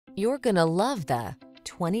You're gonna love the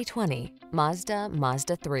 2020 Mazda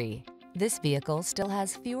Mazda 3. This vehicle still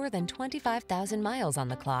has fewer than 25,000 miles on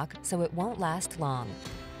the clock, so it won't last long.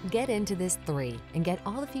 Get into this 3 and get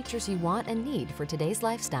all the features you want and need for today's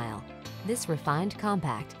lifestyle. This refined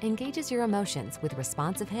compact engages your emotions with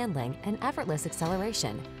responsive handling and effortless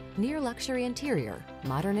acceleration, near luxury interior,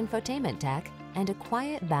 modern infotainment tech, and a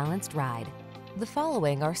quiet, balanced ride. The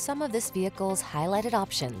following are some of this vehicle's highlighted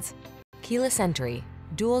options: keyless entry,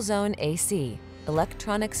 dual zone AC,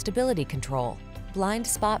 electronic stability control, blind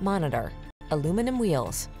spot monitor, aluminum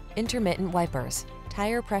wheels, intermittent wipers,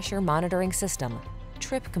 tire pressure monitoring system,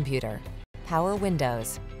 trip computer, power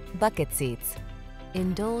windows, bucket seats.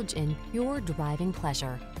 Indulge in pure driving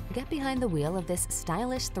pleasure. Get behind the wheel of this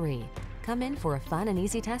stylish 3. Come in for a fun and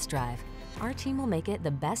easy test drive. Our team will make it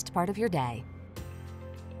the best part of your day.